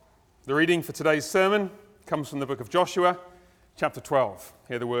The reading for today's sermon comes from the book of Joshua, chapter 12.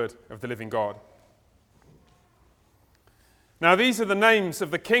 Hear the word of the living God. Now these are the names of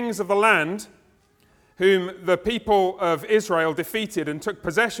the kings of the land whom the people of Israel defeated and took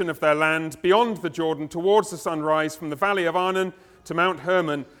possession of their land beyond the Jordan towards the sunrise from the valley of Arnon to Mount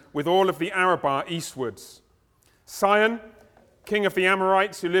Hermon with all of the Arabah eastwards. Sihon, king of the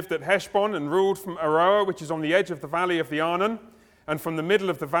Amorites who lived at Heshbon and ruled from Aroer, which is on the edge of the valley of the Arnon, and from the middle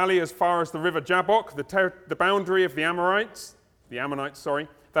of the valley as far as the river Jabbok, the boundary of the Ammonites,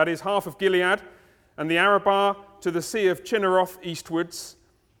 that is half of Gilead, and the Arabah to the sea of Chinneroth eastwards,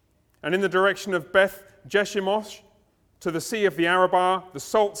 and in the direction of Beth Jeshimosh to the sea of the Arabah, the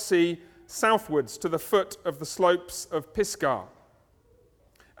salt sea, southwards to the foot of the slopes of Pisgah.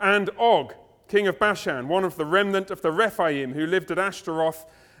 And Og, king of Bashan, one of the remnant of the Rephaim who lived at Ashtaroth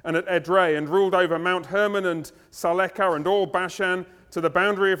and at Edrei, and ruled over Mount Hermon and Salekah and all Bashan to the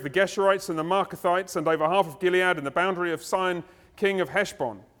boundary of the Geshurites and the Marcathites, and over half of Gilead and the boundary of Sihon, king of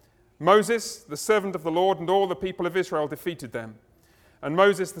Heshbon. Moses, the servant of the Lord, and all the people of Israel defeated them. And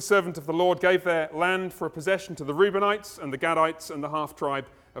Moses, the servant of the Lord, gave their land for a possession to the Reubenites and the Gadites and the half-tribe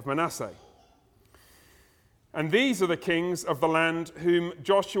of Manasseh. And these are the kings of the land whom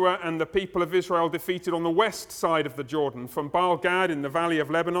Joshua and the people of Israel defeated on the west side of the Jordan, from Baal-Gad in the valley of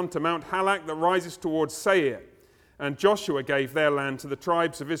Lebanon to Mount Halak that rises towards Seir. And Joshua gave their land to the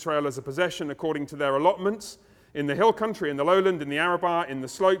tribes of Israel as a possession according to their allotments, in the hill country, in the lowland, in the Arabah, in the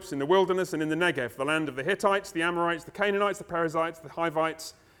slopes, in the wilderness, and in the Negev, the land of the Hittites, the Amorites, the Canaanites, the Perizzites, the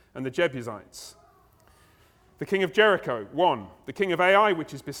Hivites, and the Jebusites. The king of Jericho, 1. The king of Ai,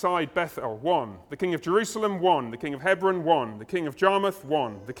 which is beside Bethel, 1. The king of Jerusalem, 1. The king of Hebron, 1. The king of Jarmuth,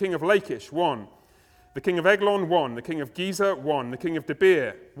 1. The king of Lachish, 1. The king of Eglon, 1. The king of Gezer, 1. The king of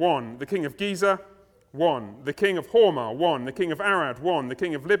Debir, 1. The king of Gezer, 1. The king of Hormah, 1. The king of Arad, 1. The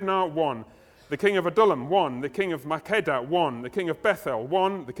king of Libnah, 1. The king of Adullam, 1. The king of Makkedah, 1. The king of Bethel,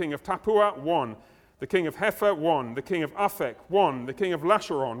 1. The king of Tappuah, 1. The king of Hepher, 1. The king of Aphek, 1. The king of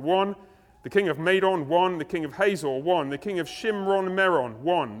Lasharon, 1. The king of Madon, 1. The king of Hazor, 1. The king of Shimron-Meron,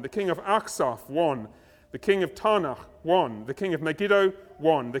 1. The king of Achsaph, 1. The king of Tanach, 1. The king of Megiddo,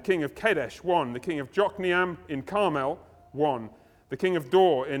 1. The king of Kedesh, 1. The king of Jokneam in Carmel, 1. The king of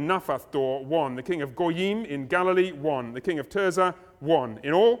Dor in Naphath Dor, 1. The king of Goyim in Galilee, 1. The king of Tirzah, 1.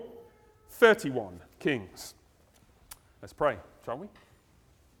 In all, 31 kings. Let's pray, shall we?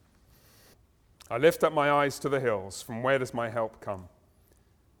 I lift up my eyes to the hills. From where does my help come?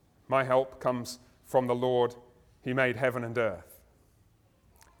 My help comes from the Lord who made heaven and earth.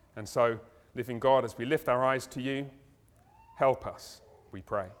 And so, living God, as we lift our eyes to you, help us, we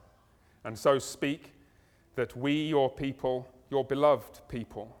pray. And so speak that we, your people, your beloved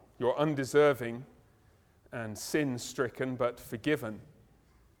people, your undeserving and sin-stricken but forgiven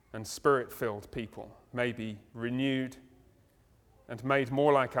and spirit-filled people, may be renewed and made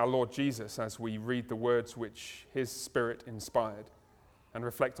more like our Lord Jesus as we read the words which his Spirit inspired and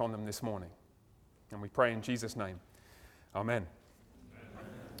reflect on them this morning. And we pray in Jesus' name. Amen. Amen.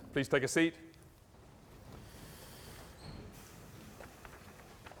 Please take a seat.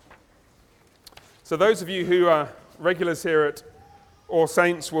 So those of you who are regulars here at All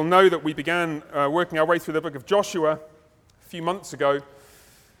Saints will know that we began working our way through the book of Joshua a few months ago.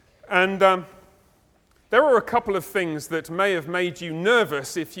 And there were a couple of things that may have made you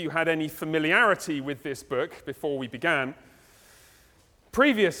nervous if you had any familiarity with this book before we began.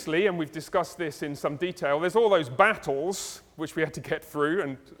 Previously, and we've discussed this in some detail, there's all those battles which we had to get through,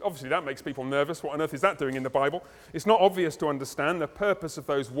 and obviously that makes people nervous. What on earth is that doing in the Bible? It's not obvious to understand the purpose of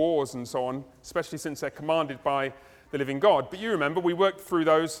those wars and so on, especially since they're commanded by the living God. But you remember, we worked through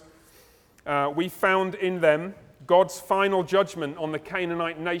those. We found in them God's final judgment on the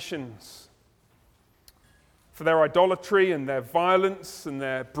Canaanite nations for their idolatry and their violence and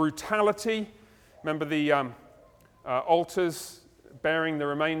their brutality. Remember the altars bearing the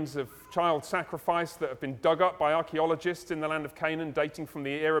remains of child sacrifice that have been dug up by archaeologists in the land of Canaan, dating from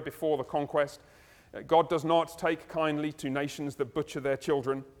the era before the conquest. God does not take kindly to nations that butcher their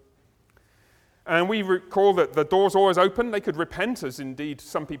children. And we recall that the door's always open. They could repent, as indeed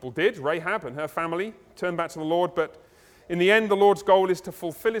some people did. Rahab and her family turned back to the Lord. But in the end, the Lord's goal is to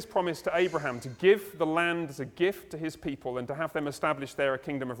fulfill his promise to Abraham, to give the land as a gift to his people and to have them establish there a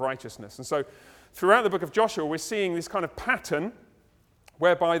kingdom of righteousness. And so throughout the book of Joshua, we're seeing this kind of pattern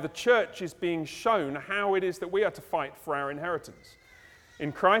whereby the church is being shown how it is that we are to fight for our inheritance.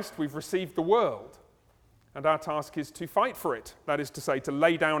 In Christ, we've received the world, and our task is to fight for it. That is to say, to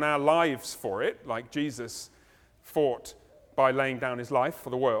lay down our lives for it, like Jesus fought by laying down his life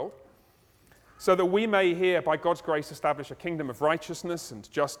for the world. so that we may here, by God's grace, establish a kingdom of righteousness and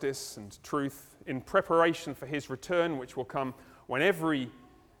justice and truth in preparation for his return, which will come when every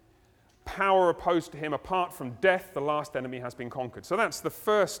power opposed to him, apart from death, the last enemy, has been conquered. So that's the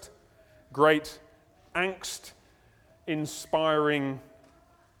first great angst-inspiring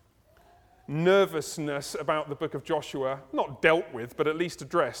nervousness about the book of Joshua, not dealt with, but at least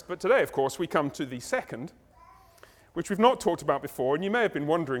addressed. But today, of course, we come to the second, which we've not talked about before, and you may have been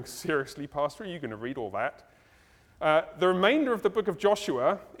wondering, seriously, Pastor, are you going to read all that? The remainder of the book of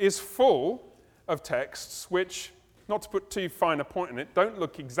Joshua is full of texts which, not to put too fine a point on it, don't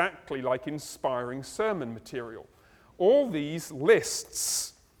look exactly like inspiring sermon material. All these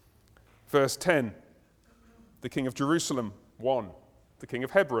lists, verse 10, the king of Jerusalem, 1. The king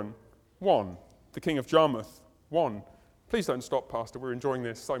of Hebron, 1. The king of Jarmuth, 1. Please don't stop, Pastor. We're enjoying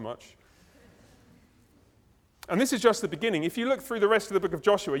this so much. And this is just the beginning. If you look through the rest of the book of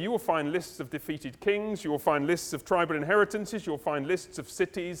Joshua, you will find lists of defeated kings, you will find lists of tribal inheritances, you'll find lists of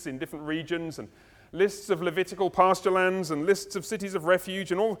cities in different regions, and lists of Levitical pasture lands, and lists of cities of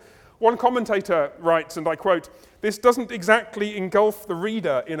refuge, and all. One commentator writes, and I quote, "This doesn't exactly engulf the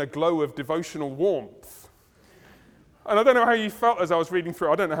reader in a glow of devotional warmth." And I don't know how you felt as I was reading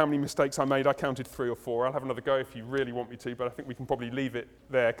through. I don't know how many mistakes I made. I counted 3 or 4. I'll have another go if you really want me to, but I think we can probably leave it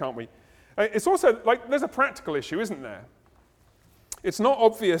there, can't we? It's also like there's a practical issue, isn't there? It's not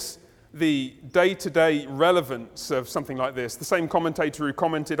obvious the day-to-day relevance of something like this. The same commentator who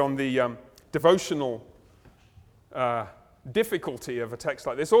commented on the devotional difficulty of a text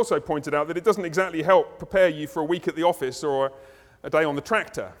like this also pointed out that it doesn't exactly help prepare you for a week at the office or a day on the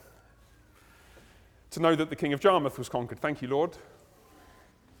tractor to know that the king of Jarmuth was conquered. Thank you, Lord.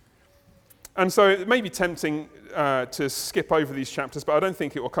 And so it may be tempting to skip over these chapters, but I don't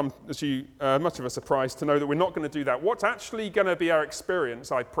think it will come as much of a surprise to know that we're not going to do that. What's actually going to be our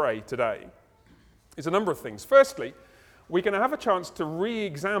experience, I pray, today, is a number of things. Firstly, we're going to have a chance to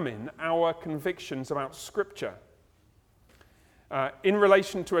re-examine our convictions about Scripture in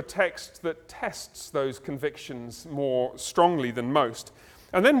relation to a text that tests those convictions more strongly than most.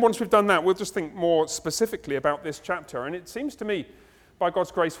 And then once we've done that, we'll just think more specifically about this chapter. And it seems to me, by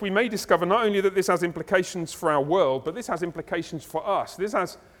God's grace, we may discover not only that this has implications for our world, but this has implications for us.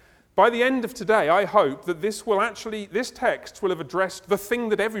 By the end of today, I hope that this text will have addressed the thing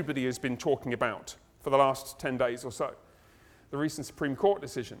that everybody has been talking about for the last 10 days or so, the recent Supreme Court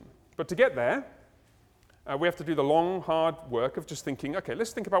decision. But to get there, we have to do the long, hard work of just thinking, okay,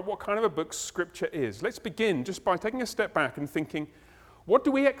 let's think about what kind of a book Scripture is. Let's begin just by taking a step back and thinking, what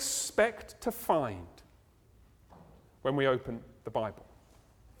do we expect to find when we open the Bible?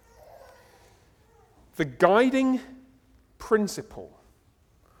 The guiding principle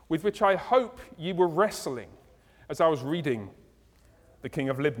with which I hope you were wrestling as I was reading the king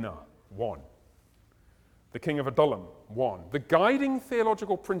of Libnah, 1. The king of Adullam, 1. The guiding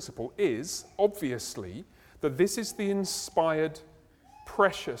theological principle is, obviously, that this is the inspired,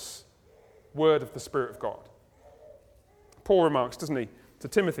 precious word of the Spirit of God. Paul remarks, doesn't he, to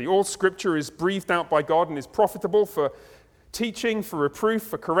Timothy, all Scripture is breathed out by God and is profitable for teaching, for reproof,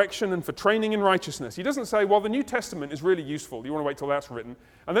 for correction, and for training in righteousness. He doesn't say, well, the New Testament is really useful. You want to wait till that's written.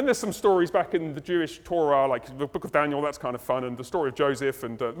 And then there's some stories back in the Jewish Torah, like the book of Daniel, that's kind of fun, and the story of Joseph,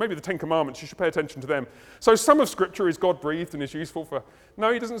 and maybe the Ten Commandments. You should pay attention to them. So some of Scripture is God-breathed and is useful for...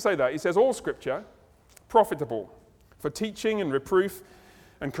 No, he doesn't say that. He says all Scripture, profitable for teaching and reproof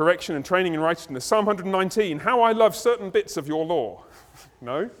and correction and training in righteousness. Psalm 119, how I love certain bits of your law.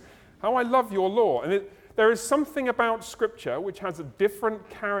 No? How I love your law. And there is something about Scripture which has a different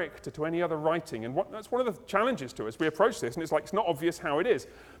character to any other writing. And that's one of the challenges to us. We approach this, and it's not obvious how it is.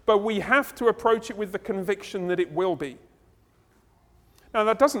 But we have to approach it with the conviction that it will be. Now,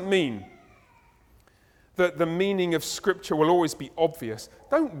 that doesn't mean that the meaning of Scripture will always be obvious.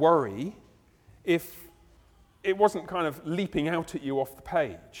 Don't worry if it wasn't kind of leaping out at you off the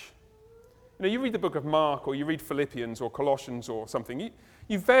page. You know, you read the book of Mark, or you read Philippians or Colossians or something,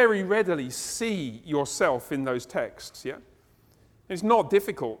 you very readily see yourself in those texts, yeah? It's not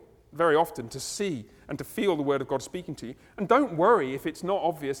difficult very often to see and to feel the Word of God speaking to you. And don't worry if it's not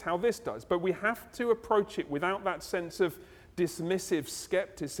obvious how this does, but we have to approach it without that sense of dismissive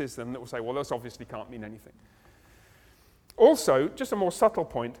skepticism that will say, well, this obviously can't mean anything. Also, just a more subtle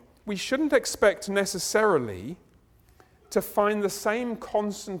point, we shouldn't expect necessarily to find the same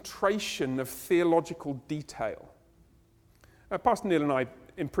concentration of theological detail. Pastor Neil and I,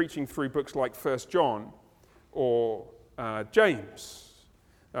 in preaching through books like 1 John or James,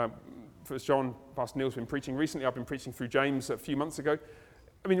 1 John, Pastor Neil's been preaching recently, I've been preaching through James a few months ago.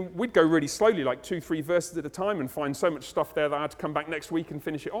 I mean, we'd go really slowly, like 2-3 verses at a time, and find so much stuff there that I had to come back next week and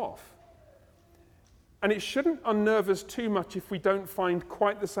finish it off. And it shouldn't unnerve us too much if we don't find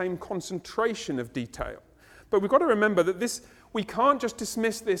quite the same concentration of detail. But we've got to remember that we can't just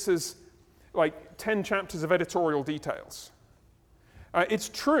dismiss this as like 10 chapters of editorial details. It's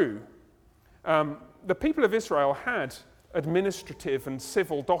true. The people of Israel had administrative and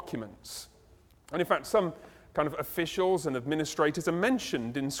civil documents. And in fact, some kind of officials and administrators are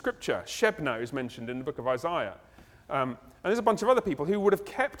mentioned in Scripture. Shebna is mentioned in the book of Isaiah. And there's a bunch of other people who would have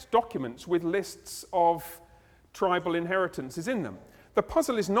kept documents with lists of tribal inheritances in them. The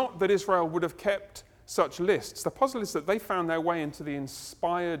puzzle is not that Israel would have kept such lists. The puzzle is that they found their way into the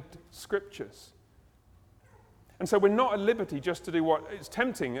inspired Scriptures. And so we're not at liberty just to do what it's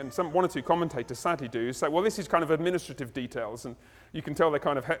tempting, and one or two commentators sadly do, say, well, this is kind of administrative details, and you can tell they're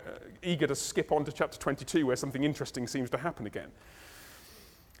kind of eager to skip on to chapter 22 where something interesting seems to happen again.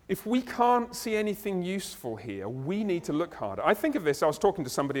 If we can't see anything useful here, we need to look harder. I think of this, I was talking to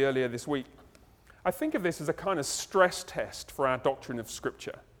somebody earlier this week, I think of this as a kind of stress test for our doctrine of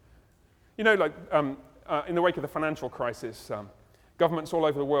Scripture. You know, like in the wake of the financial crisis, governments all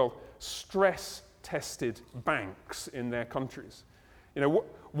over the world stress-tested banks in their countries. You know,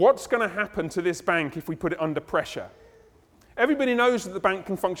 what's going to happen to this bank if we put it under pressure? Everybody knows that the bank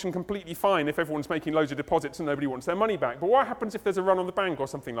can function completely fine if everyone's making loads of deposits and nobody wants their money back. But what happens if there's a run on the bank or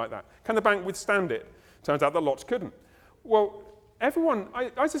something like that? Can the bank withstand it? Turns out that lots couldn't. Well, everyone,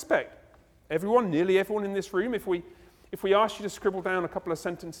 I suspect, nearly everyone in this room, if we asked you to scribble down a couple of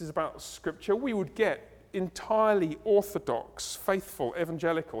sentences about Scripture, we would get entirely orthodox, faithful,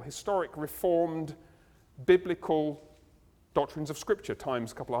 evangelical, historic, reformed, biblical doctrines of Scripture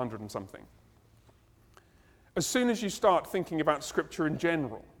times a couple of hundred and something. As soon as you start thinking about Scripture in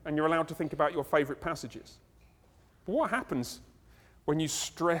general, and you're allowed to think about your favorite passages, but what happens when you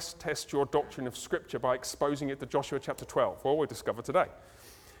stress test your doctrine of Scripture by exposing it to Joshua chapter 12? Well, we'll discover today.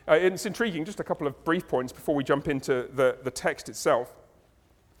 It's intriguing, just a couple of brief points before we jump into the text itself.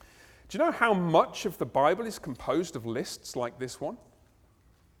 Do you know how much of the Bible is composed of lists like this one?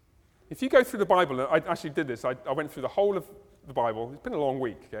 If you go through the Bible, and I actually did this, I went through the whole of the Bible. It's been a long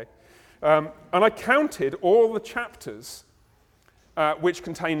week, okay? And I counted all the chapters which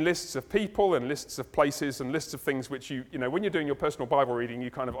contain lists of people and lists of places and lists of things which you know, when you're doing your personal Bible reading,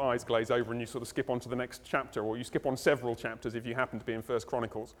 you kind of eyes glaze over and you sort of skip on to the next chapter, or you skip on several chapters if you happen to be in 1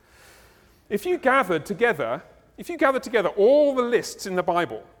 Chronicles. If you gathered together all the lists in the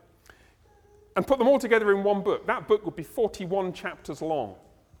Bible and put them all together in one book, that book would be 41 chapters long.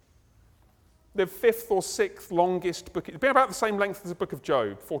 The fifth or sixth longest book. It'd be about the same length as the book of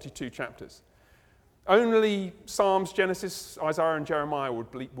Job, 42 chapters. Only Psalms, Genesis, Isaiah, and Jeremiah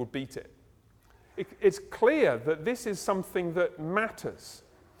would beat it. It's clear that this is something that matters.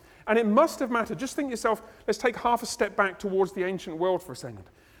 And it must have mattered. Just think to yourself, let's take half a step back towards the ancient world for a second.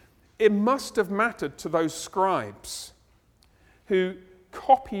 It must have mattered to those scribes who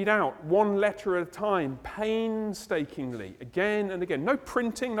copied out one letter at a time, painstakingly, again and again. No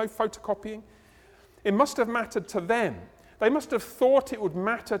printing, no photocopying. It must have mattered to them. They must have thought it would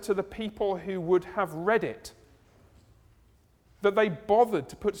matter to the people who would have read it, that they bothered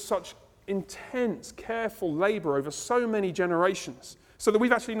to put such intense, careful labor over so many generations, so that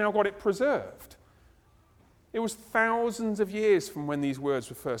we've actually now got it preserved. It was thousands of years from when these words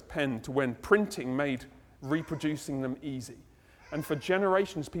were first penned to when printing made reproducing them easy. And for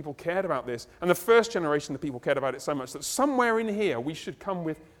generations, people cared about this. And the first generation, the people cared about it so much that somewhere in here we should come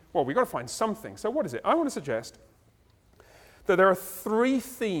with, well, we've got to find something. So what is it? I want to suggest that there are three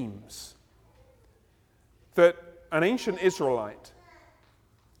themes that an ancient Israelite,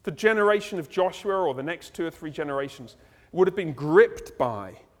 the generation of Joshua or the next 2 or 3 generations, would have been gripped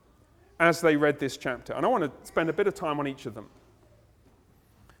by as they read this chapter. And I want to spend a bit of time on each of them.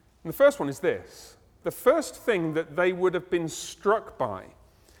 And the first one is this. The first thing that they would have been struck by,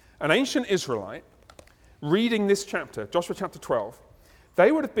 an ancient Israelite reading this chapter, Joshua chapter 12,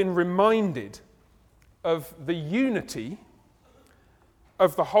 they would have been reminded of the unity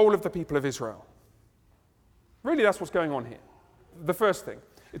of the whole of the people of Israel. Really, that's what's going on here. The first thing.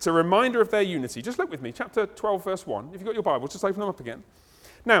 It's a reminder of their unity. Just look with me, chapter 12, verse 1. If you've got your Bibles, just open them up again.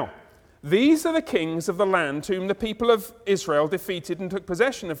 Now, these are the kings of the land whom the people of Israel defeated and took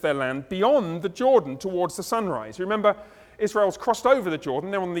possession of their land beyond the Jordan towards the sunrise. Remember, Israel's crossed over the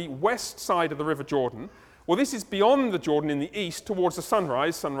Jordan. They're on the west side of the river Jordan. Well, this is beyond the Jordan in the east towards the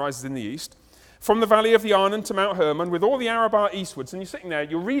sunrise. Sunrise is in the east. From the valley of the Arnon to Mount Hermon with all the Arabah eastwards. And you're sitting there,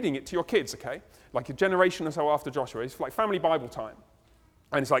 you're reading it to your kids, okay? Like a generation or so after Joshua. It's like family Bible time.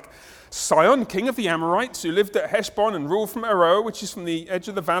 And it's like, Sihon, king of the Amorites, who lived at Heshbon and ruled from Aroer, which is from the edge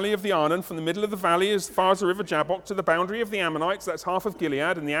of the valley of the Arnon, from the middle of the valley as far as the river Jabbok, to the boundary of the Ammonites, that's half of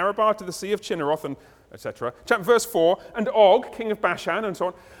Gilead, and the Arabah to the sea of Chinneroth, and etc. Chapter verse 4, and Og, king of Bashan, and so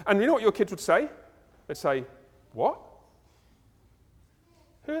on. And you know what your kids would say? They'd say, what?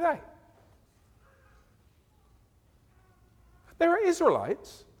 Who are they? There are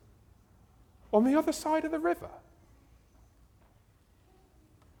Israelites on the other side of the river.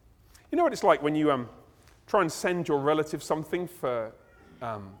 You know what it's like when you try and send your relative something for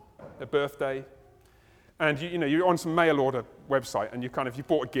a birthday, and you're on some mail order website, and you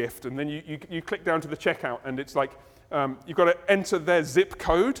bought a gift, and then you click down to the checkout, and it's like you've got to enter their zip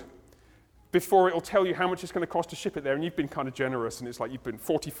code before it'll tell you how much it's going to cost to ship it there, and you've been kind of generous, and it's like you've been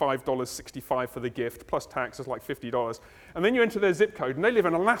 $45.65 for the gift, plus tax is like $50, and then you enter their zip code, and they live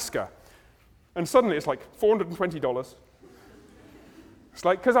in Alaska, and suddenly it's like $420. It's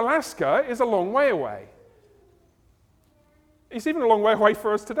like, because Alaska is a long way away. It's even a long way away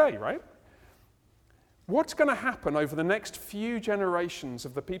for us today, right? What's going to happen over the next few generations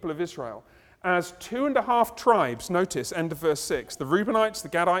of the people of Israel as 2.5 tribes, notice, end of verse 6, the Reubenites, the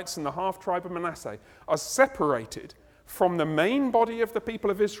Gadites, and the half tribe of Manasseh are separated from the main body of the people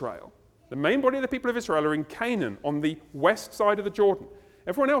of Israel. The main body of the people of Israel are in Canaan on the west side of the Jordan.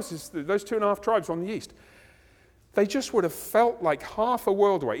 Everyone else is, those 2.5 tribes are on the east. They just would have felt like half a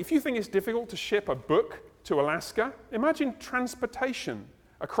world away. If you think it's difficult to ship a book to Alaska, imagine transportation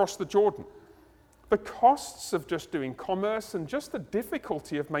across the Jordan. The costs of just doing commerce and just the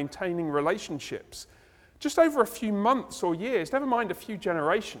difficulty of maintaining relationships, just over a few months or years, never mind a few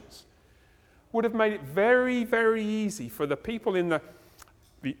generations, would have made it very, very easy for the people in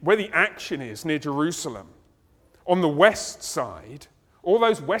where the action is, near Jerusalem, on the west side, all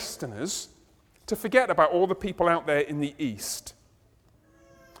those Westerners, to forget about all the people out there in the east.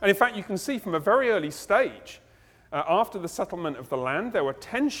 And in fact, you can see from a very early stage, after the settlement of the land, there were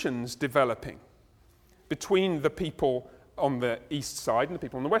tensions developing between the people on the east side and the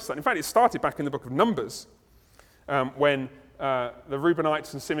people on the west side. In fact, it started back in the book of Numbers, when the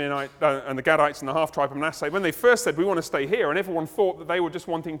Reubenites and Simeonites and the Gadites and the half-tribe of Manasseh, when they first said, we want to stay here, and everyone thought that they were just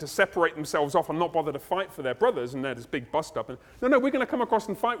wanting to separate themselves off and not bother to fight for their brothers, and they had this big bust-up. And, no, we're going to come across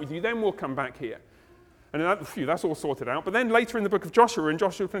and fight with you, then we'll come back here. And that's all sorted out. But then later in the book of Joshua, in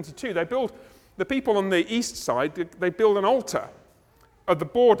Joshua 22, the people on the east side, they build an altar at the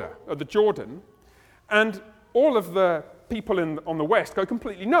border of the Jordan, and all of the people on the west go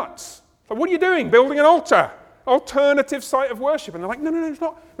completely nuts. So what are you doing, building an altar? Alternative site of worship. And they're like, no, it's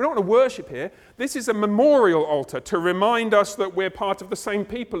not. We're not going to worship here. This is a memorial altar to remind us that we're part of the same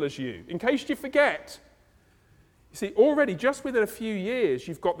people as you, in case you forget. You see, already, just within a few years,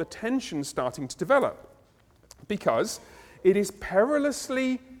 you've got the tension starting to develop, because it is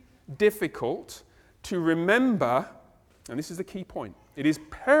perilously difficult to remember, and this is the key point, it is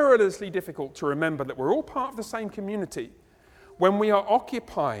perilously difficult to remember that we're all part of the same community when we are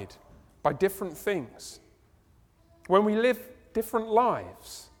occupied by different things, when we live different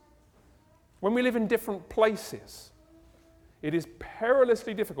lives, when we live in different places. It is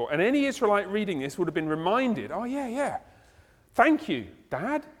perilously difficult. And any Israelite reading this would have been reminded, oh yeah, thank you,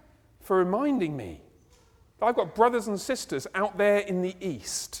 Dad, for reminding me that I've got brothers and sisters out there in the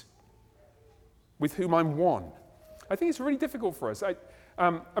east with whom I'm one. I think it's really difficult for us.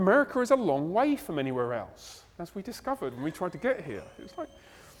 America is a long way from anywhere else, as we discovered when we tried to get here.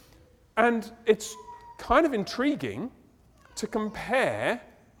 And it's kind of intriguing to compare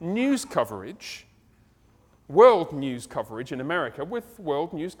news coverage, world news coverage in America, with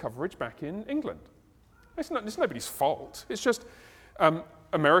world news coverage back in England. It's nobody's fault. It's just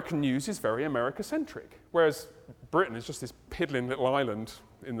American news is very America-centric, whereas Britain is just this piddling little island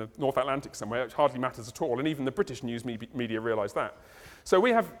in the North Atlantic somewhere, which hardly matters at all, and even the British news media realise that. So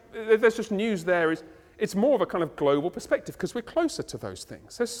there's just news there. It's more of a kind of global perspective, because we're closer to those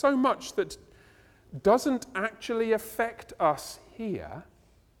things. There's so much that doesn't actually affect us here,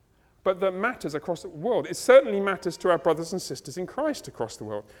 but that matters across the world. It certainly matters to our brothers and sisters in Christ across the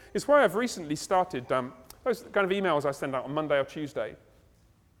world. It's why I've recently started those kind of emails I send out on Monday or Tuesday.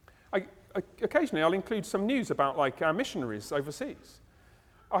 Occasionally I'll include some news about our missionaries overseas.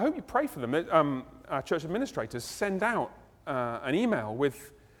 I hope you pray for them. Our church administrators send out an email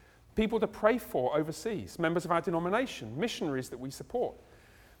with people to pray for overseas, members of our denomination, missionaries that we support.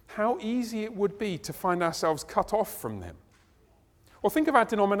 How easy it would be to find ourselves cut off from them. Or think of our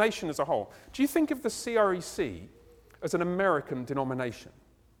denomination as a whole. Do you think of the CREC as an American denomination?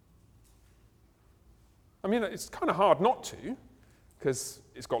 I mean, it's kind of hard not to, because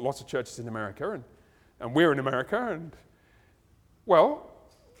it's got lots of churches in America, and we're in America, and, well,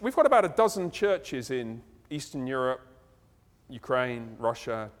 we've got about a dozen churches in Eastern Europe, Ukraine,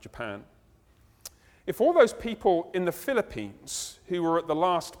 Russia, Japan. If all those people in the Philippines who were at the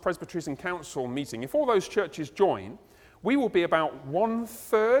last Presbyterian Council meeting, if all those churches join, we will be about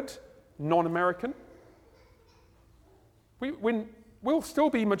 1/3 non-American. We'll still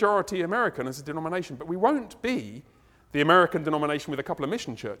be majority American as a denomination, but we won't be the American denomination with a couple of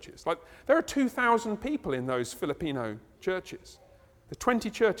mission churches. Like, there are 2,000 people in those Filipino churches. There are 20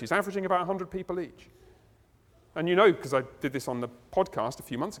 churches, averaging about 100 people each. And you know, because I did this on the podcast a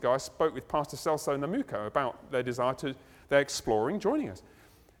few months ago, I spoke with Pastor Celso Namuko about their desire to, they're exploring joining us.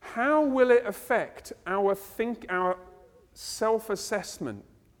 How will it affect our self-assessment,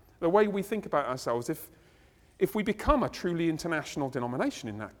 the way we think about ourselves, if we become a truly international denomination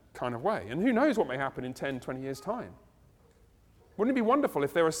in that kind of way? And who knows what may happen in 10, 20 years' time? Wouldn't it be wonderful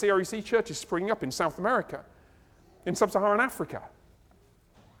if there were CREC churches springing up in South America, in Sub-Saharan Africa?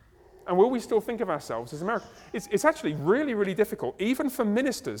 And will we still think of ourselves as American? It's actually really, really difficult, even for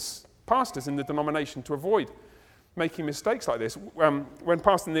ministers, pastors in the denomination, to avoid making mistakes like this. When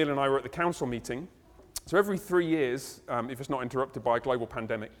Pastor Neil and I were at the council meeting, so every 3 years, if it's not interrupted by a global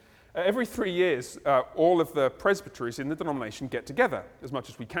pandemic, every 3 years, all of the presbyteries in the denomination get together as much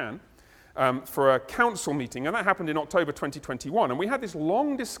as we can for a council meeting, and that happened in October 2021. And we had this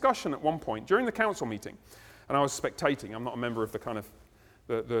long discussion at one point during the council meeting, and I was spectating. I'm not a member of the kind of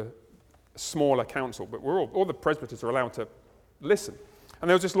the smaller council, but all the presbyters are allowed to listen. And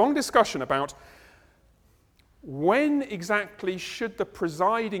there was this long discussion about when exactly should the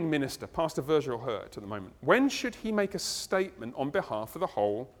presiding minister, Pastor Virgil Hurt at the moment, when should he make a statement on behalf of the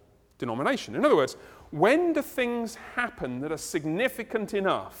whole denomination? In other words, when do things happen that are significant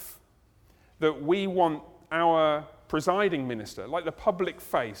enough that we want our presiding minister, like the public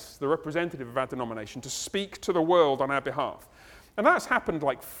face, the representative of our denomination, to speak to the world on our behalf? And that's happened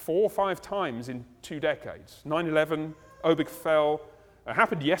like 4 or 5 times in 2 decades. 9/11, Obig fell. It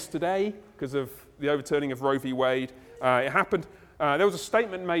happened yesterday because of the overturning of Roe v. Wade. It happened, there was a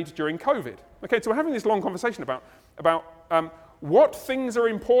statement made during COVID. Okay, so we're having this long conversation about what things are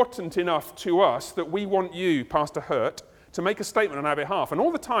important enough to us that we want you, Pastor Hurt, to make a statement on our behalf. And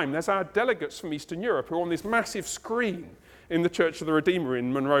all the time, there's our delegates from Eastern Europe who are on this massive screen in the Church of the Redeemer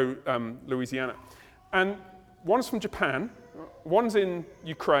in Monroe, Louisiana. And one's from Japan, one's in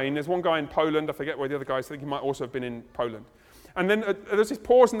Ukraine, there's one guy in Poland, I forget where the other guy is, I think he might also have been in Poland. And then there's this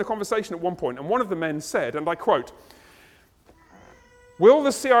pause in the conversation at one point, and one of the men said, and I quote, "Will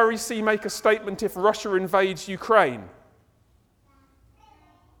the CREC make a statement if Russia invades Ukraine?"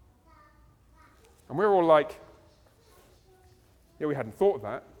 And we're all like, yeah, we hadn't thought of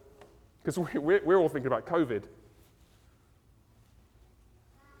that, because we're all thinking about COVID.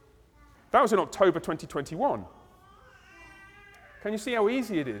 That was in October 2021. Can you see how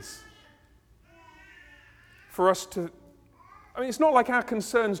easy it is for us to... I mean, it's not like our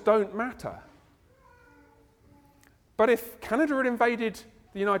concerns don't matter. But if Canada had invaded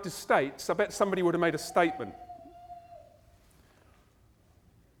the United States, I bet somebody would have made a statement.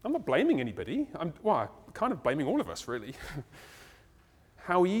 I'm not blaming anybody. I'm kind of blaming all of us, really.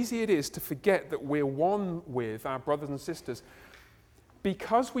 How easy it is to forget that we're one with our brothers and sisters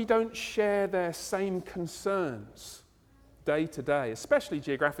because we don't share their same concerns day to day, especially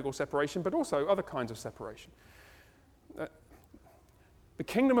geographical separation, but also other kinds of separation. The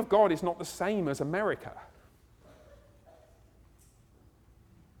kingdom of God is not the same as America.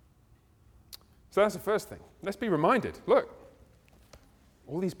 So that's the first thing. Let's be reminded, look,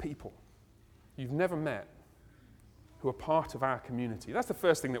 all these people you've never met who are part of our community. That's the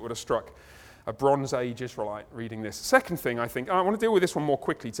first thing that would have struck a Bronze Age Israelite reading this. Second thing, I think, I want to deal with this one more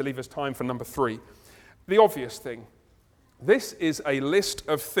quickly to leave us time for number 3. The obvious thing. This is a list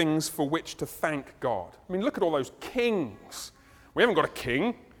of things for which to thank God. I mean, look at all those kings. We haven't got a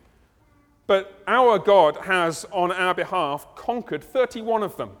king, but our God has, on our behalf, conquered 31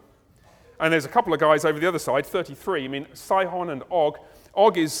 of them. And there's a couple of guys over the other side, 33. I mean, Sihon and Og.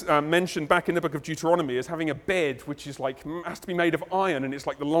 Og is mentioned back in the book of Deuteronomy as having a bed which is has to be made of iron, and it's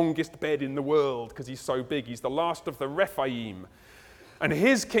like the longest bed in the world because he's so big. He's the last of the Rephaim. And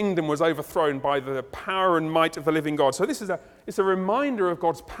his kingdom was overthrown by the power and might of the living God. So this is it's a reminder of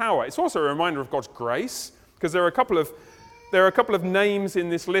God's power. It's also a reminder of God's grace, because there are a couple of names in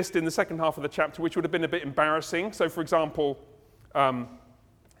this list in the second half of the chapter which would have been a bit embarrassing. So, for example,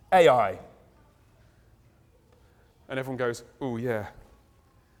 Ai. And everyone goes, "Oh, yeah.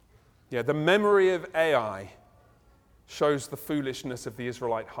 Yeah, the memory of Ai shows the foolishness of the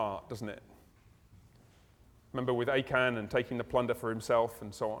Israelite heart, doesn't it? Remember with Achan and taking the plunder for himself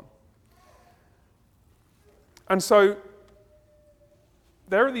and so on." And so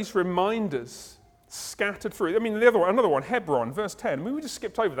there are these reminders scattered through. I mean, another one, Hebron, verse 10. I mean, we just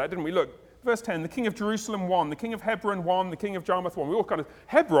skipped over that, didn't we? Look, verse 10, the king of Jerusalem won, the king of Hebron won, the king of Jarmuth won. We all kind of,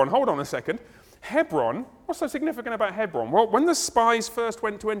 Hebron, hold on a second. Hebron, what's so significant about Hebron? Well, when the spies first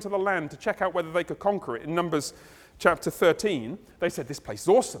went to enter the land to check out whether they could conquer it in Numbers chapter 13, they said, this place is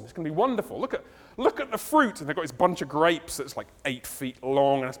awesome, it's going to be wonderful. Look at the fruit. And they've got this bunch of grapes that's like 8 feet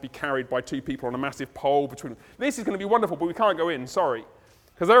long and has to be carried by 2 people on a massive pole between them. This is going to be wonderful, but we can't go in, sorry.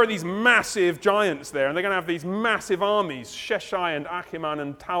 Because there are these massive giants there, and they're going to have these massive armies, Sheshai and Achiman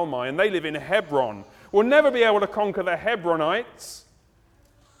and Talmai, and they live in Hebron. We'll never be able to conquer the Hebronites.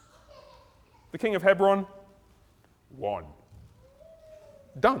 The king of Hebron won.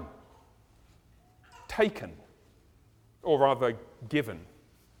 Done. Taken. Or rather, given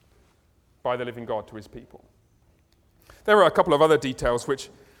by the living God to his people. There are a couple of other details which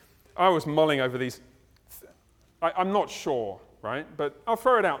I was mulling over these. I'm not sure, right? But I'll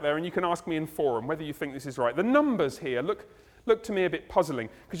throw it out there and you can ask me in forum whether you think this is right. The numbers here look to me a bit puzzling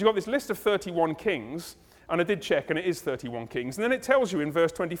because you've got this list of 31 kings, and I did check and it is 31 kings, and then it tells you in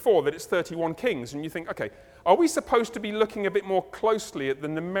verse 24 that it's 31 kings, and you think, okay, are we supposed to be looking a bit more closely at the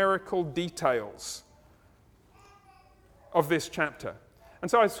numerical details of this chapter? And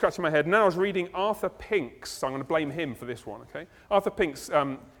so I was scratching my head, and then I was reading Arthur Pink's, so I'm going to blame him for this one, okay? Arthur Pink's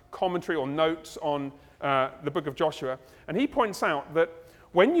commentary or notes on the book of Joshua, and he points out that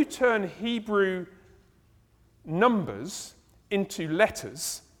when you turn Hebrew numbers into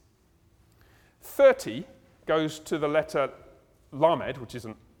letters, 30 goes to the letter Lamed, which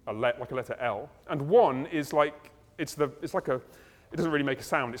isn't like a letter L, and 1 is like, it doesn't really make a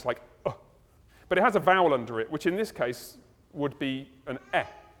sound, it's like, but it has a vowel under it, which in this case would be an E.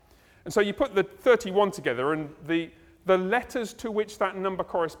 And so you put the 31 together, and the letters to which that number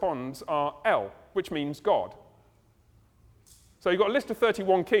corresponds are L, which means God. So you've got a list of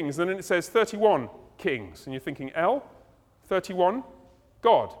 31 kings, and then it says 31 kings, and you're thinking L, 31,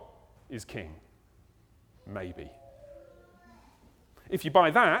 God is king. Maybe. If you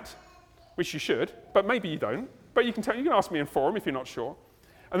buy that, which you should, but maybe you don't, but you can ask me in forum if you're not sure.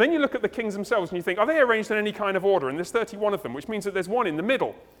 And then you look at the kings themselves and you think, are they arranged in any kind of order? And there's 31 of them, which means that there's one in the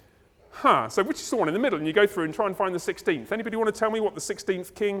middle. So which is the one in the middle? And you go through and try and find the 16th. Anybody want to tell me what the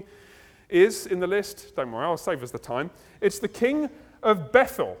 16th king is in the list? Don't worry, I'll save us the time. It's the king of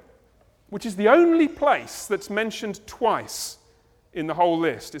Bethel, which is the only place that's mentioned twice in the whole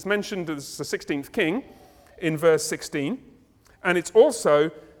list. It's mentioned as the 16th king in verse 16, and it's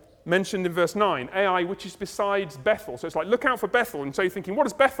also mentioned in verse 9, Ai, which is besides Bethel. So it's like, look out for Bethel. And so you're thinking, what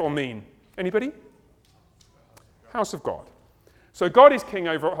does Bethel mean? Anybody? House of God. So God is king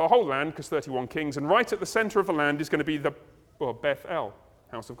over the whole land, because 31 kings, and right at the center of the land is going to be Beth El,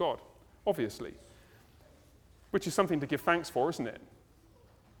 house of God, obviously. Which is something to give thanks for, isn't it?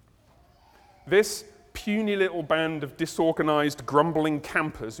 This puny little band of disorganized, grumbling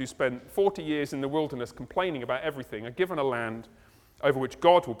campers who spent 40 years in the wilderness complaining about everything are given a land over which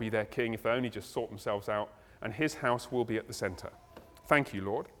God will be their king if they only just sort themselves out, and his house will be at the center. Thank you,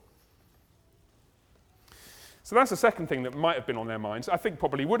 Lord. So that's the second thing that might have been on their minds. I think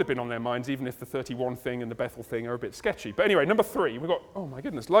probably would have been on their minds even if the 31 thing and the Bethel thing are a bit sketchy. But anyway, number 3, we've got, oh my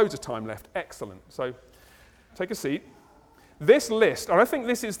goodness, loads of time left. Excellent. So take a seat. This list, and I think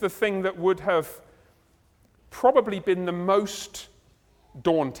this is the thing that would have probably been the most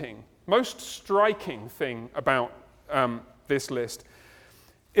daunting, most striking thing about this list.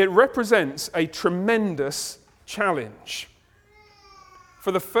 It represents a tremendous challenge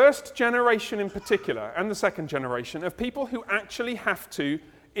for the first generation in particular, and the second generation, of people who actually have to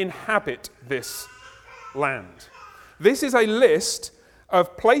inhabit this land. This is a list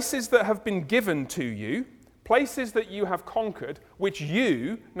of places that have been given to you, places that you have conquered, which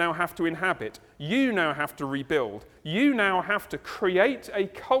you now have to inhabit. You now have to rebuild. You now have to create a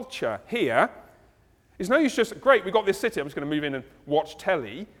culture here. It's no use just, great, we've got this city, I'm just going to move in and watch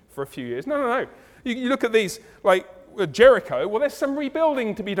telly for a few years. No. You look at these, like Jericho, well, there's some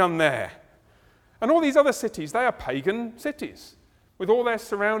rebuilding to be done there. And all these other cities, they are pagan cities with all their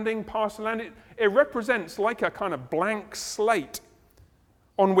surrounding parcel land. It represents like a kind of blank slate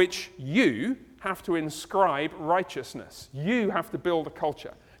on which you have to inscribe righteousness. You have to build a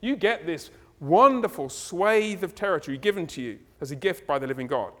culture. You get this wonderful swathe of territory given to you as a gift by the living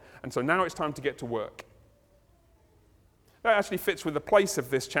God. And so now it's time to get to work. That actually fits with the place of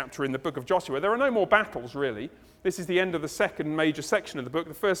this chapter in the book of Joshua. There are no more battles, really. This is the end of the second major section of the book.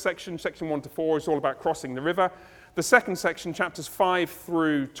 The first section, section 1 to 4, is all about crossing the river. The second section, chapters 5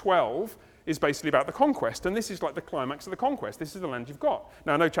 through 12, is basically about the conquest, and this is like the climax of the conquest. This is the land you've got.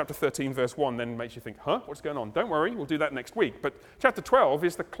 Now, I know chapter 13, verse 1 then makes you think, what's going on? Don't worry, we'll do that next week. But chapter 12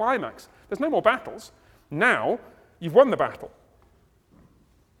 is the climax. There's no more battles. Now, you've won the battle.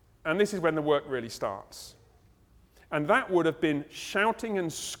 And this is when the work really starts. And that would have been shouting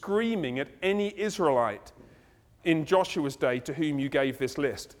and screaming at any Israelite in Joshua's day to whom you gave this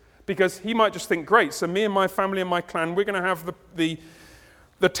list. Because he might just think, great, so me and my family and my clan, we're going to have the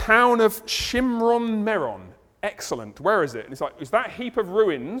town of Shimron Meron. Excellent. Where is it? And it's like, is that heap of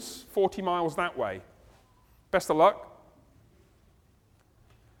ruins 40 miles that way? Best of luck.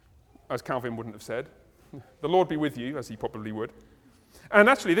 As Calvin wouldn't have said. The Lord be with you, as he probably would. And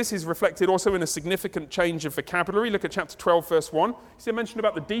actually, this is reflected also in a significant change of vocabulary. Look at chapter 12, verse 1. You see I mentioned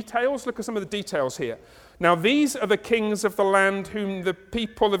about the details? Look at some of the details here. Now, these are the kings of the land whom the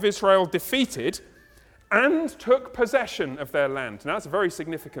people of Israel defeated and took possession of their land. Now, that's a very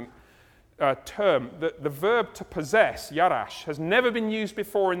significant term. The verb to possess, yarash, has never been used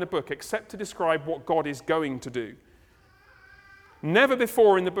before in the book except to describe what God is going to do. Never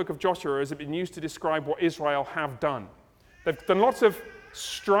before in the book of Joshua has it been used to describe what Israel have done. They've done lots of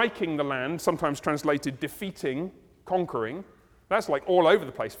striking the land, sometimes translated defeating, conquering. That's like all over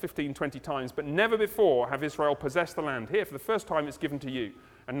the place, 15, 20 times. But never before have Israel possessed the land. Here, for the first time, it's given to you.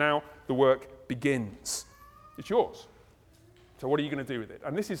 And now the work begins. It's yours. So what are you going to do with it?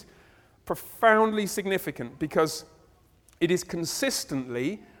 And this is profoundly significant because it is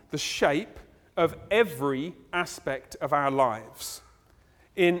consistently the shape of every aspect of our lives.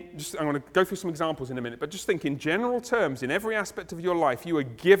 I'm going to go through some examples in a minute, but just think in general terms, in every aspect of your life, you are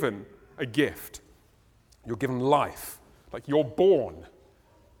given a gift. You're given life. Like you're born.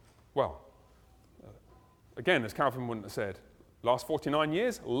 Well, again, as Calvin wouldn't have said, last 49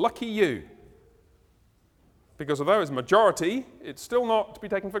 years, lucky you. Because although it's a majority, it's still not to be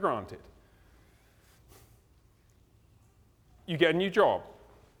taken for granted. You get a new job.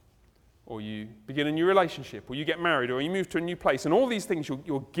 Or you begin a new relationship, or you get married, or you move to a new place. And all these things,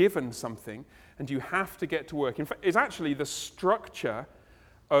 you're given something, and you have to get to work. In fact, it's actually the structure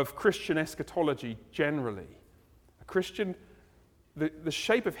of Christian eschatology generally. The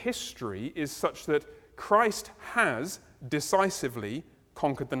shape of history is such that Christ has decisively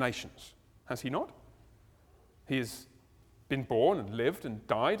conquered the nations. Has he not? He has been born and lived and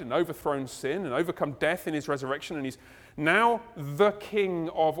died and overthrown sin and overcome death in his resurrection, and he's now the king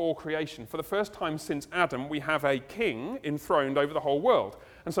of all creation. For the first time since Adam, we have a king enthroned over the whole world.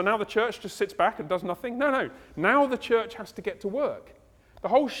 And so now the church just sits back and does nothing? No. Now the church has to get to work. The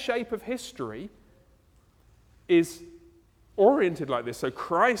whole shape of history is oriented like this. So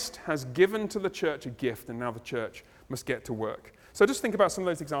Christ has given to the church a gift, and now the church must get to work. So just think about some of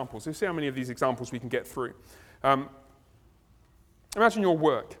those examples. We'll see how many of these examples we can get through. Imagine your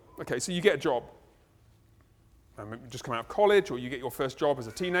work. Okay, so you get a job. Just come out of college, or you get your first job as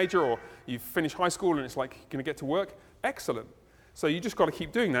a teenager, or you finish high school and it's like you're going to get to work. Excellent. So you just got to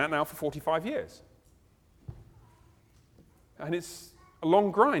keep doing that now for 45 years. And it's a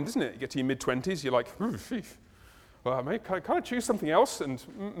long grind, isn't it? You get to your mid-20s, you're like, well, can I choose something else? And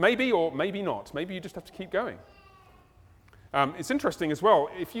maybe or maybe not. Maybe you just have to keep going. It's interesting as well,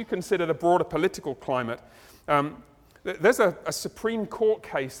 if you consider the broader political climate, there's a Supreme Court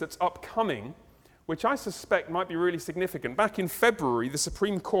case that's upcoming, which I suspect might be really significant. Back in February, the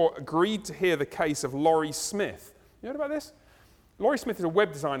Supreme Court agreed to hear the case of Lorie Smith. You heard about this? Lorie Smith is a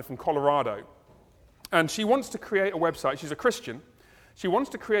web designer from Colorado, and she wants to create a website. She's a Christian. She wants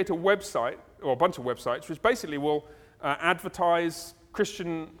to create a website, or a bunch of websites, which basically will advertise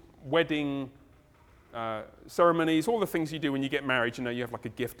Christian wedding ceremonies, all the things you do when you get married. You know, you have like a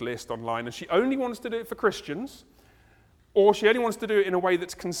gift list online, and she only wants to do it for Christians, or she only wants to do it in a way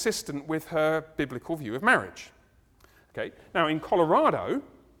that's consistent with her biblical view of marriage. Okay. Now, in Colorado,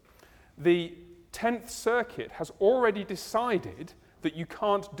 the 10th Circuit has already decided that you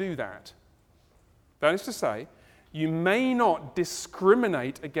can't do that. That is to say, you may not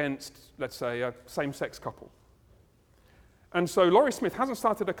discriminate against, let's say, a same-sex couple. And so Lorie Smith hasn't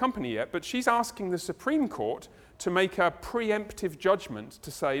started a company yet, but she's asking the Supreme Court to make a preemptive judgment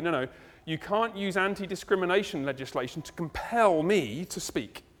to say, no, you can't use anti-discrimination legislation to compel me to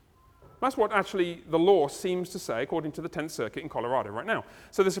speak. That's what actually the law seems to say, according to the 10th Circuit in Colorado right now.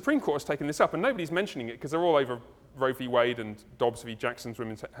 So the Supreme Court has taken this up, and nobody's mentioning it because they're all over Roe v. Wade and Dobbs v. Jackson's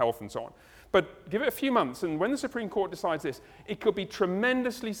Women's Health and so on. But give it a few months, and when the Supreme Court decides this, it could be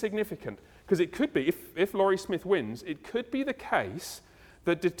tremendously significant, because it could be, if Lorie Smith wins, it could be the case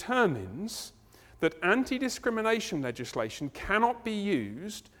that determines that anti-discrimination legislation cannot be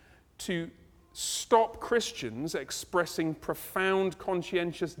used to stop Christians expressing profound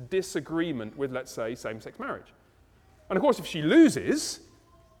conscientious disagreement with, let's say, same-sex marriage. And of course, if she loses,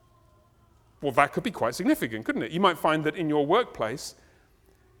 well, that could be quite significant, couldn't it? You might find that in your workplace,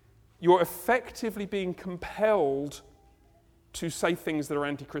 you're effectively being compelled to say things that are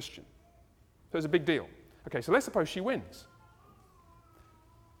anti-Christian. So it's a big deal. Okay, so let's suppose she wins.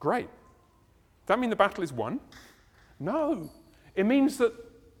 Great. Does that mean the battle is won? No. It means that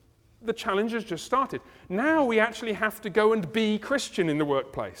the challenge has just started. Now we actually have to go and be Christian in the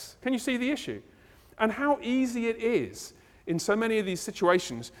workplace. Can you see the issue? And how easy it is in so many of these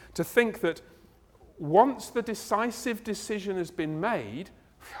situations to think that once the decisive decision has been made,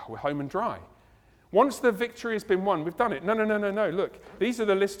 we're home and dry. Once the victory has been won, we've done it. No. Look, these are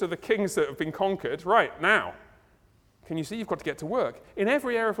the list of the kings that have been conquered. Right, now. Can you see? You've got to get to work. In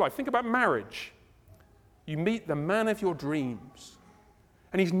every area of life, think about marriage. You meet the man of your dreams,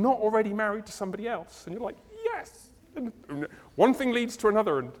 and he's not already married to somebody else. And you're like, yes. And one thing leads to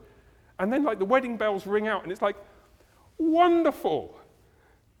another. And then like the wedding bells ring out, and it's like, wonderful.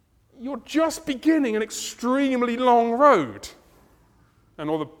 You're just beginning an extremely long road. And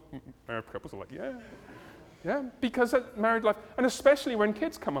all the married couples are like, yeah, because of married life, and especially when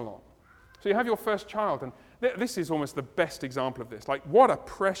kids come along. So you have your first child, and this is almost the best example of this. Like, what a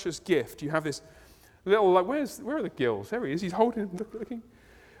precious gift. You have this little, like, where are the gills? There he is, he's holding him, looking.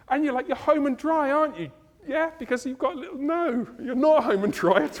 And you're like, you're home and dry, aren't you? Yeah, because you've got a little, no, you're not home and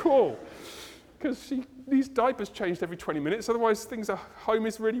dry at all. Because these diapers changed every 20 minutes, otherwise home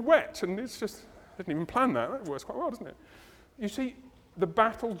is really wet, and it's just, I didn't even plan that. That works quite well, doesn't it? You see, the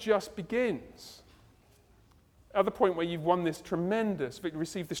battle just begins. At the point where you've won this tremendous,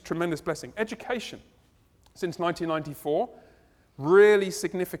 received this tremendous blessing. Education. Since 1994, really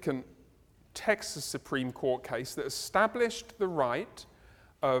significant Texas Supreme Court case that established the right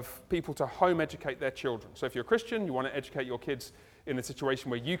of people to home educate their children. So if you're a Christian, you want to educate your kids in a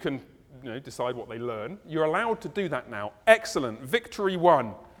situation where you can decide what they learn, you're allowed to do that now. Excellent. Victory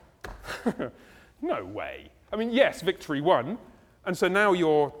won. No way. I mean, yes, victory won. And so now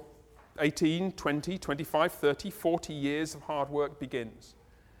your 18, 20, 25, 30, 40 years of hard work begins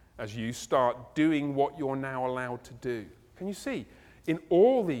as you start doing what you're now allowed to do. Can you see? In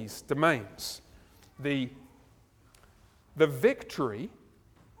all these domains, the victory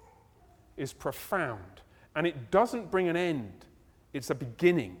is profound, and it doesn't bring an end. It's a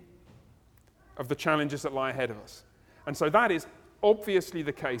beginning of the challenges that lie ahead of us. And so that is obviously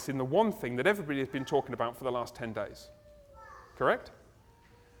the case in the one thing that everybody has been talking about for the last 10 days. Correct?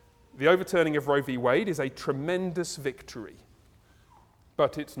 The overturning of Roe v. Wade is a tremendous victory.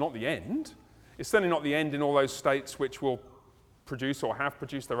 But it's not the end. It's certainly not the end in all those states which will produce or have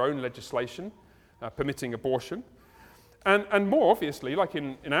produced their own legislation permitting abortion. And more obviously, like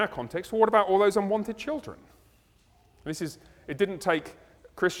in our context, well, what about all those unwanted children? It didn't take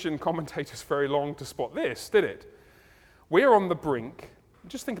Christian commentators very long to spot this, did it? We're on the brink.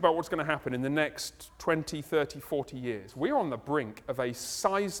 Just think about what's going to happen in the next 20, 30, 40 years. We're on the brink of a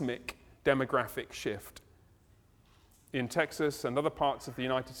seismic demographic shift in Texas and other parts of the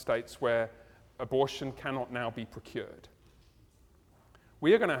United States where abortion cannot now be procured.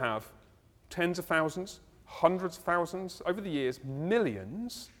 We are going to have tens of thousands, hundreds of thousands, over the years,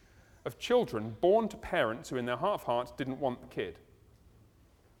 millions of children born to parents who in their heart of hearts didn't want the kid.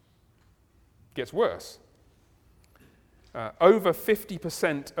 It gets worse. Over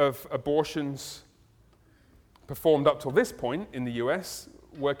 50% of abortions performed up till this point in the US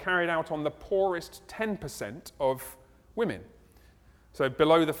were carried out on the poorest 10% of women, so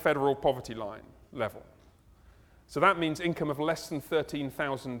below the federal poverty line level. So that means income of less than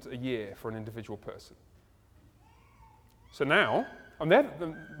 $13,000 a year for an individual person. So now,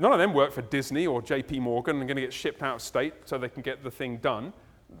 none of them work for Disney or JP Morgan and are going to get shipped out of state so they can get the thing done.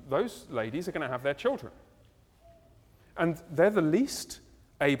 Those ladies are going to have their children. And they're the least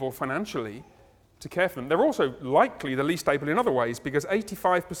able financially to care for them. They're also likely the least able in other ways because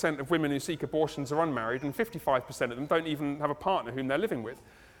 85% of women who seek abortions are unmarried and 55% of them don't even have a partner whom they're living with.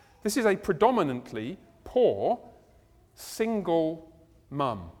 This is a predominantly poor, single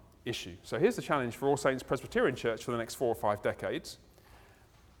mum issue. So here's the challenge for All Saints Presbyterian Church for the next 4 or 5 decades.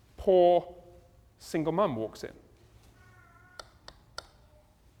 Poor, single mum walks in.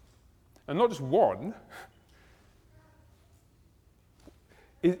 And not just one.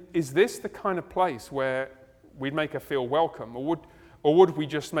 Is this the kind of place where we'd make her feel welcome, or would we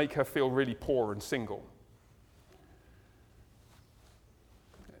just make her feel really poor and single?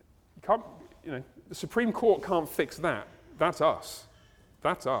 You can't, the Supreme Court can't fix that. That's us.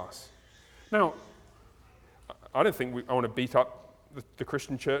 That's us. Now, I don't think I want to beat up the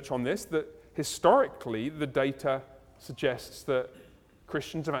Christian church on this. That historically, the data suggests that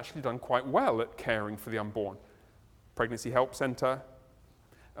Christians have actually done quite well at caring for the unborn. Pregnancy Help Centre,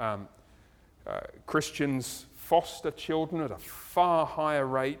 Christians foster children at a far higher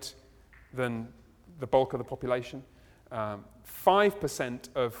rate than the bulk of the population. 5%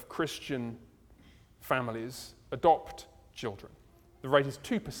 of Christian families adopt children. The rate is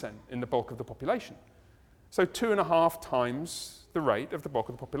 2% in the bulk of the population. So 2.5 times the rate of the bulk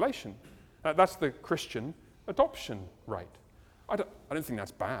of the population. That's the Christian adoption rate. I don't think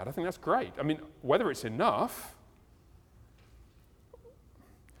that's bad. I think that's great. I mean, whether it's enough,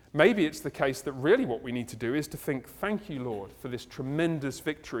 maybe it's the case that really what we need to do is to think, thank you, Lord, for this tremendous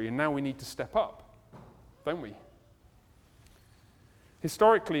victory, and now we need to step up, don't we?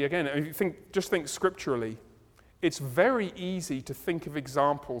 Historically, again, if you just think scripturally, it's very easy to think of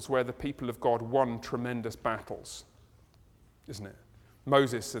examples where the people of God won tremendous battles, isn't it?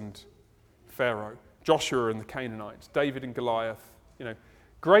 Moses and Pharaoh, Joshua and the Canaanites, David and Goliath,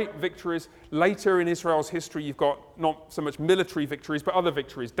 great victories. Later in Israel's history, you've got not so much military victories, but other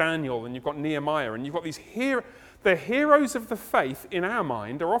victories, Daniel, and you've got Nehemiah, and you've got these the heroes of the faith in our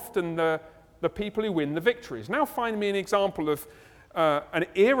mind are often the people who win the victories. Now find me an example of an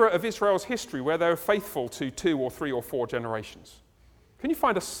era of Israel's history where they were faithful to 2 or 3 or 4 generations. Can you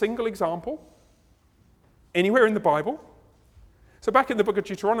find a single example anywhere in the Bible? So back in the book of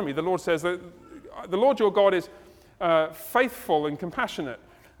Deuteronomy, the Lord says that the Lord your God is faithful and compassionate,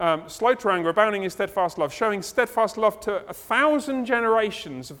 slow to anger, abounding in steadfast love, showing steadfast love to 1,000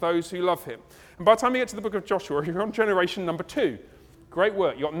 generations of those who love him. And by the time you get to the book of Joshua, you're on generation number 2. Great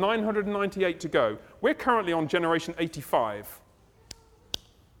work. You've got 998 to go. We're currently on generation 85.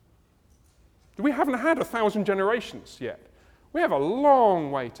 We haven't had 1,000 generations yet. We have a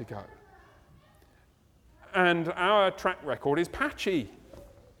long way to go. And our track record is patchy.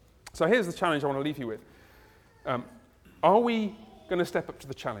 So here's the challenge I want to leave you with. Are we going to step up to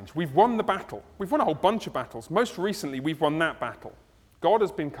the challenge? We've won the battle. We've won a whole bunch of battles. Most recently, we've won that battle. God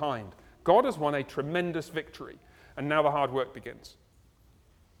has been kind. God has won a tremendous victory. And now the hard work begins.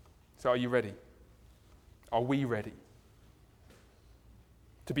 So are you ready? Are we ready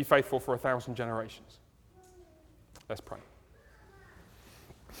to be faithful for 1,000 generations? Let's pray.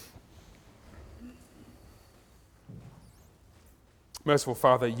 Merciful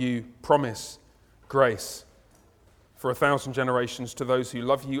Father, you promise grace for 1,000 generations to those who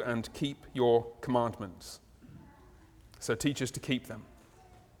love you and keep your commandments. So teach us to keep them.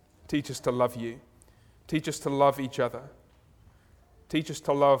 Teach us to love you. Teach us to love each other. Teach us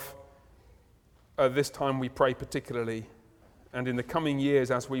to love, this time we pray particularly, and in the coming years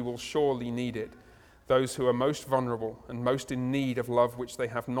as we will surely need it, those who are most vulnerable and most in need of love which they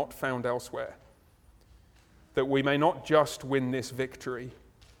have not found elsewhere. That we may not just win this victory,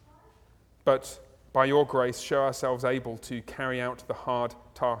 but by your grace show ourselves able to carry out the hard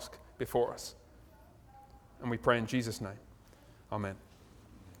task before us. And we pray in Jesus' name. Amen.